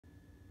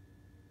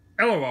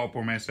Hello all,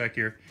 Poor Man Stack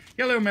here.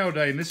 Yellow Mail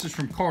Day, and this is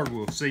from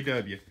Cardwolf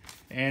CW.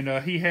 And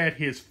he had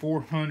his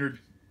 400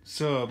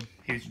 sub.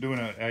 He's doing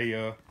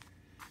a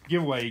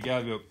giveaway. He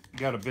got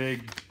a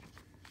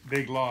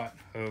big lot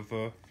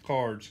of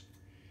cards,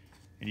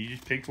 and you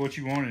just picked what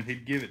you wanted.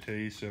 He'd give it to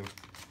you. So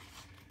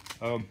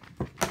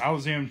I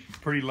was in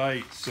pretty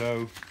late,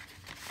 so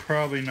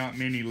probably not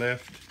many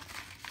left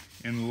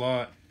in the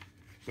lot,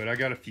 but I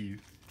got a few.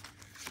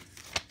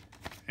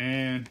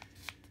 And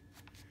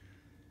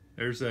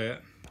there's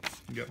that.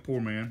 You got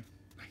Poor Man.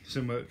 Thank you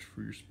so much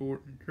for your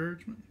support and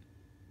encouragement.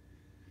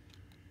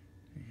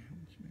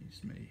 And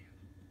it's me.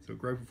 So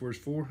grateful for his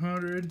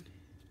 400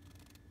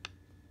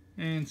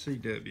 and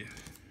CW.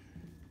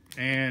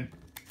 And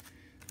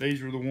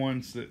these were the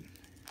ones that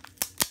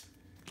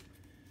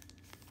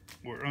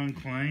were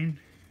unclaimed.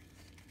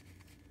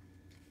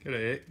 Got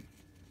a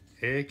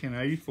Eck and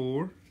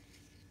 84.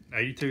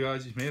 82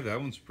 Ozzie Smith.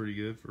 That one's pretty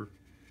good for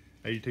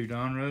 82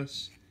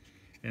 Donruss.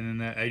 And then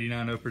that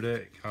 89 Upper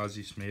Deck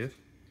Ozzie Smith.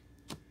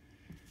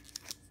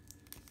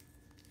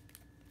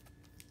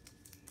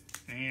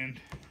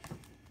 And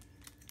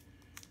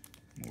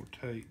more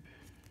tape.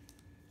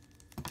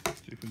 See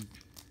if we can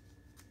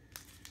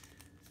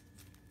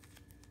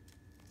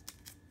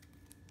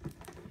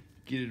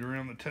get it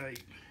around the tape.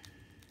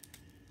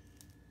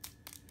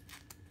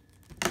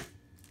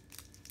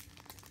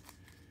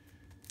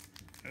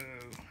 Oh,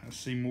 I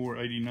see more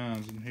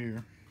 89s in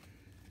here.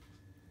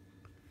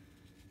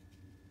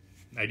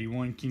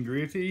 81 Ken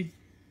Griffey,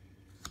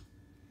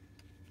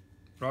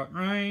 Rock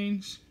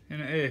Reigns,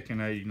 and an Eck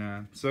in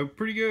 89. So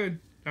pretty good.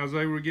 I was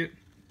able to get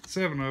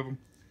 7 of them.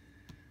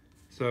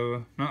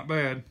 So not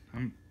bad.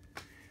 I'm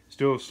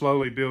still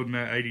slowly building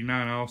that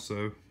 89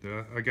 also.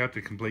 I got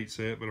the complete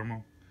set, but I'm going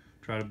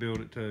to try to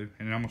build it too.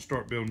 And I'm going to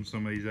start building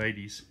some of these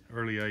 80s,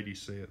 early 80s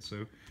sets.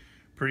 So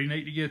pretty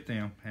neat to get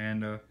them.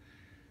 And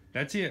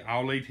that's it.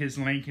 I'll leave his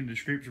link in the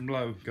description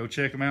below. Go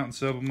check them out and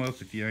sub them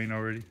up if you ain't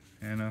already.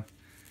 And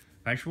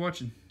thanks for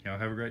watching. Y'all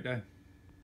have a great day.